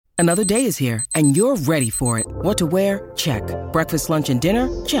Another day is here, and you're ready for it. What to wear? Check. Breakfast, lunch, and dinner?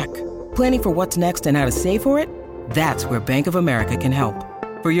 Check. Planning for what's next and how to save for it? That's where Bank of America can help.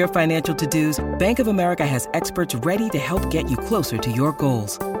 For your financial to-dos, Bank of America has experts ready to help get you closer to your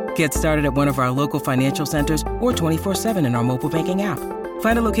goals. Get started at one of our local financial centers or 24/7 in our mobile banking app.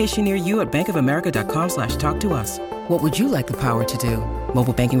 Find a location near you at bankofamerica.com/talktous. What would you like the power to do?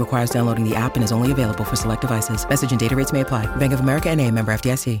 Mobile banking requires downloading the app and is only available for select devices. Message and data rates may apply. Bank of America N.A., member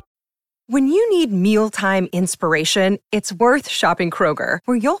FDIC. When you need mealtime inspiration, it's worth shopping Kroger,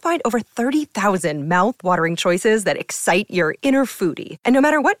 where you'll find over 30,000 mouth-watering choices that excite your inner foodie. And no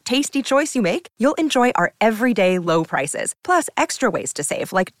matter what tasty choice you make, you'll enjoy our everyday low prices, plus extra ways to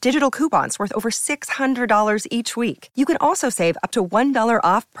save, like digital coupons worth over $600 each week. You can also save up to $1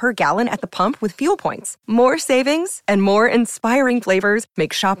 off per gallon at the pump with fuel points. More savings and more inspiring flavors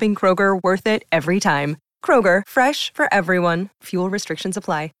make shopping Kroger worth it every time. Kroger, fresh for everyone. Fuel restrictions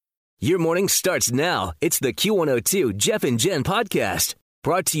apply. Your morning starts now. It's the Q102 Jeff and Jen podcast,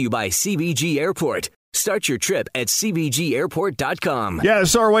 brought to you by CBG Airport. Start your trip at CBGAirport.com. Yeah,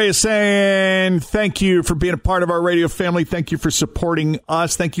 it's our way of saying thank you for being a part of our radio family. Thank you for supporting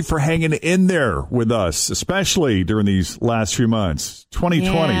us. Thank you for hanging in there with us, especially during these last few months.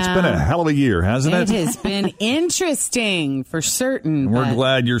 2020, It's been a hell of a year, hasn't it? It has been interesting, for certain. We're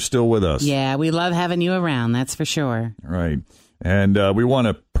glad you're still with us. Yeah, we love having you around, that's for sure. Right. And we want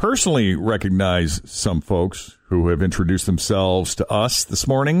to personally recognize some folks who have introduced themselves to us this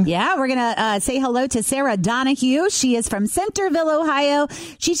morning. Yeah, we're going to say hello to Sarah Donahue. She is from Centerville, Ohio.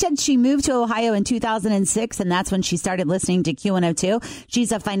 She said she moved to Ohio in 2006, and that's when she started listening to Q102.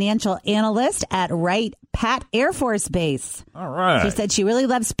 She's a financial analyst at Wright Pat Air Force Base. All right. She said she really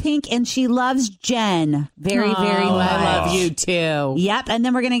loves Pink, and she loves Jen very, very much. I love you, too. Yep, and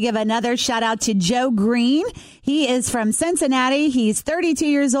then we're going to give another shout out to Joe Green. He is from Cincinnati. He's 32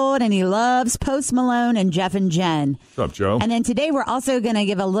 years old, and he loves Post Malone and Jeff and Jen. What's up, Joe? And then today we're also going to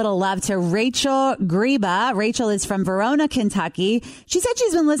give a little love to Rachel Greba. Rachel is from Verona, Kentucky. She said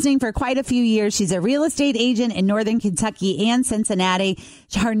she's been listening for quite a few years. She's a real estate agent in Northern Kentucky and Cincinnati.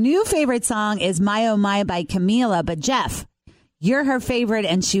 Her new favorite song is My Oh My by Camila. But Jeff, you're her favorite,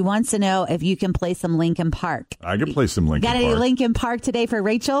 and she wants to know if you can play some Linkin Park. I can play some Linkin Park. Got any Linkin Park today for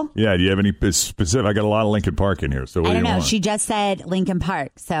Rachel? Yeah, do you have any specific? I got a lot of Linkin Park in here. So what I don't do you know. want? She just said Linkin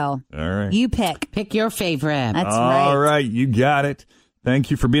Park. So all right. You pick. Pick your favorite. That's All right. You got it.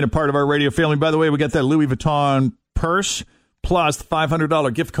 Thank you for being a part of our radio family. By the way, we got that Louis Vuitton purse plus the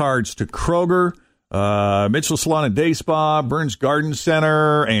 $500 gift cards to Kroger, Mitchell Salon and Day Spa, Burns Garden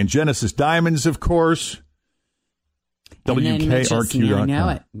Center, and Genesis Diamonds, of course. WKRQ.com. I know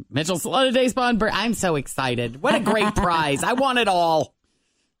it. Mitchell Salon and Day Spa and I'm so excited. What a great prize. I want it all.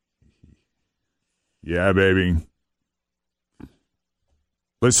 Yeah, baby.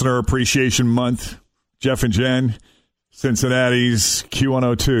 Listener Appreciation Month. Jeff and Jen, Cincinnati's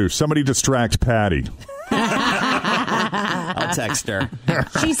Q102. Somebody distract Patty. I'll text her.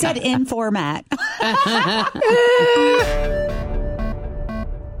 She said in format.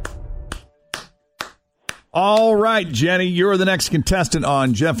 All right, Jenny, you're the next contestant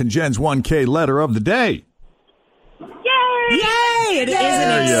on Jeff and Jen's 1K letter of the day. Yay! It is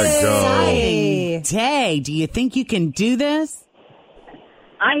an exciting day. Do you think you can do this?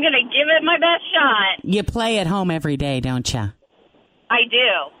 I'm going to give it my best shot. You play at home every day, don't you? I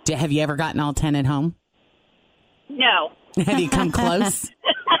do. Have you ever gotten all 10 at home? No. Have you come close?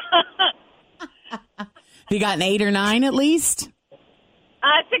 Have you gotten 8 or 9 at least?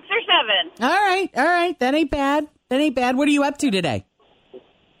 6 or 7. All right. That ain't bad. What are you up to today?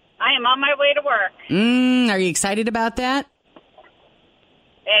 I am on my way to work. Are you excited about that?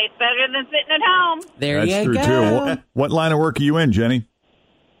 It's better than sitting at home. There That's you true, go. too. What line of work are you in, Jenny?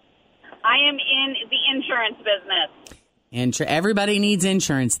 I am in the insurance business. Everybody needs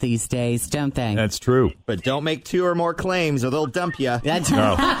insurance these days, don't they? That's true. But don't make 2 or more claims or they'll dump you. That's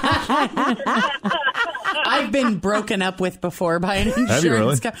No. I've been broken up with before by an insurance Have you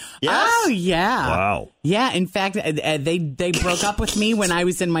really? company. Yes. Oh, yeah. Wow. Yeah, in fact, they broke up with me when I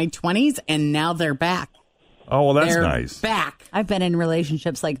was in my 20s, and now they're back. Oh, well, that's They're nice. back. I've been in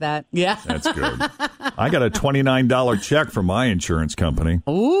relationships like that. Yeah. That's good. I got a $29 check from my insurance company,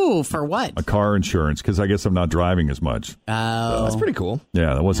 Ooh, for what? a car insurance, because I guess I'm not driving as much. Oh, That's pretty cool.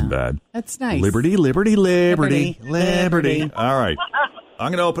 Yeah, that wasn't bad. that's nice. Liberty, liberty, liberty, Liberty, liberty. liberty. All right.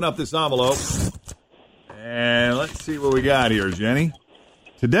 I'm going to open up this envelope. And let's see what we got here, Jenny.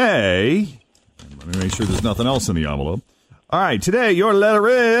 Today, let me make sure there's nothing else in the envelope. All right, today your letter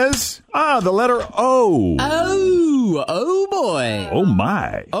is, the letter O. Oh boy. Oh,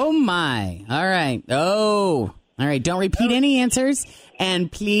 my. Oh, my. All right. Oh, All right, don't repeat any answers.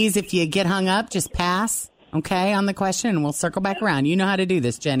 And please, if you get hung up, just pass, okay, on the question, and we'll circle back around. You know how to do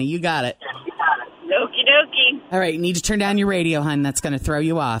this, Jenny. You got it. Okie dokie. All right, you need to turn down your radio, hon. That's going to throw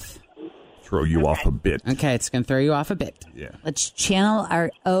you off. Throw you off a bit. Okay, it's going to throw you off a bit. Yeah. Let's channel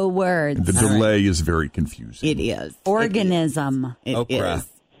our O words. The delay is very confusing. It is. Organism. It Okra. is.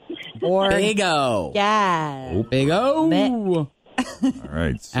 Big O. Yeah. Big O. All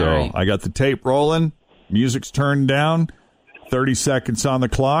right, so All right. I got the tape rolling. Music's turned down. 30 seconds on the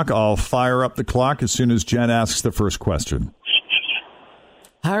clock. I'll fire up the clock as soon as Jen asks the first question.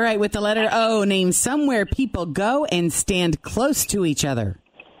 All right, with the letter O, name somewhere people go and stand close to each other.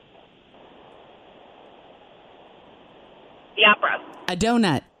 The opera. A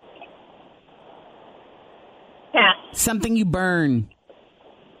donut. Pass. Something you burn.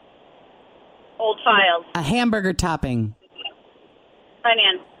 Old files. A hamburger topping.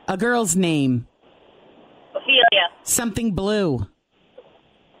 Onion. A girl's name. Ophelia. Something blue.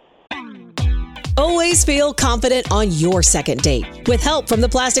 Always feel confident on your second date. With help from the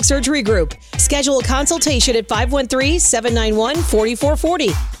Plastic Surgery Group. Schedule a consultation at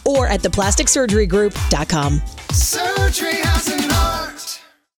 513-791-4440 or at theplasticsurgerygroup.com. Surgery has an art.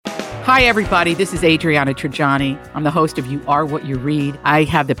 Hi, everybody. This is Adriana Trajani. I'm the host of You Are What You Read. I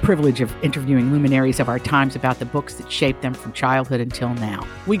have the privilege of interviewing luminaries of our times about the books that shaped them from childhood until now.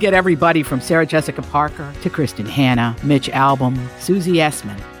 We get everybody from Sarah Jessica Parker to Kristen Hanna, Mitch Albom, Susie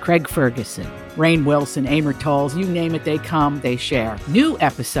Essman, Craig Ferguson, Rainn Wilson, Amor Tolls, you name it, they come, they share. New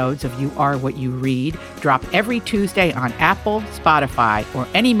episodes of You Are What You Read drop every Tuesday on Apple, Spotify, or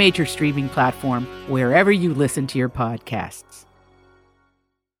any major streaming platform wherever you listen to your podcasts.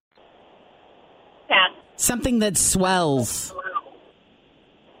 Pass. Something that swells.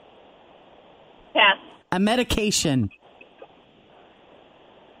 Pass. A medication.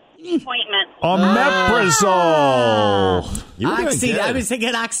 Appointment. Omeprazole. You were doing good. I was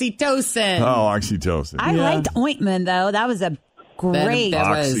thinking oxytocin. Oh, oxytocin. I liked ointment, though. That was a great That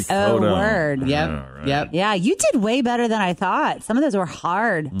was O Oxycodone. word. Yep. All right. Yep. Yeah, you did way better than I thought. Some of those were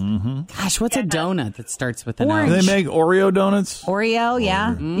hard. Gosh, what's a donut that starts with an Orange. Do O? they make Oreo donuts? Oreo,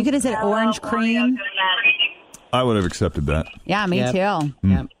 yeah. You could have said orange cream. I would have accepted that. Yeah, me Yep. too.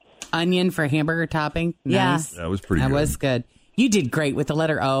 Yep. Onion for hamburger topping. Yeah. Nice. That was pretty That good. was good. You did great with the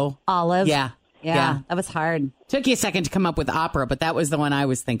letter O. Olive. Yeah. Yeah, that was hard. Took you a second to come up with opera, but that was the one I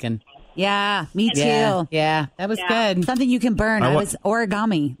was thinking. Yeah, me too. Yeah. That was good. Something you can burn. I wa- was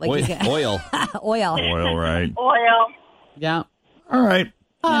origami. Like you can, Oil. oil. Oil, right. Oil. Yeah. All right.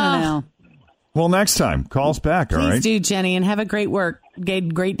 I don't know. Well, next time, call us back, all Please right? do, Jenny, and have a great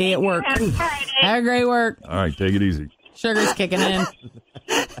great day at work. Happy Friday. Have a great work. All right, take it easy. Sugar's kicking in.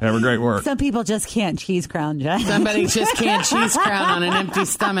 Have a great work. Some people just can't cheese crown, Jen. Somebody just can't cheese crown on an empty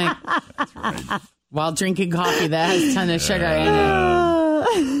stomach. While drinking coffee that has a ton of sugar in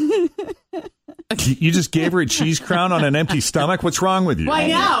it. You just gave her a cheese crown on an empty stomach? What's wrong with you? Well, I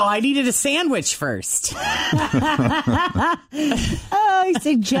know. I needed a sandwich first. Oh, I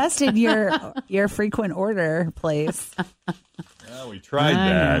suggested your frequent order place. Well, we tried I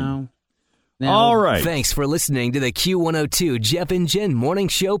that. know. No. All right. Thanks for listening to the Q102 Jeff and Jen Morning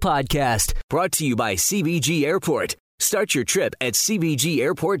Show podcast, brought to you by CBG Airport. Start your trip at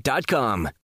CBGAirport.com.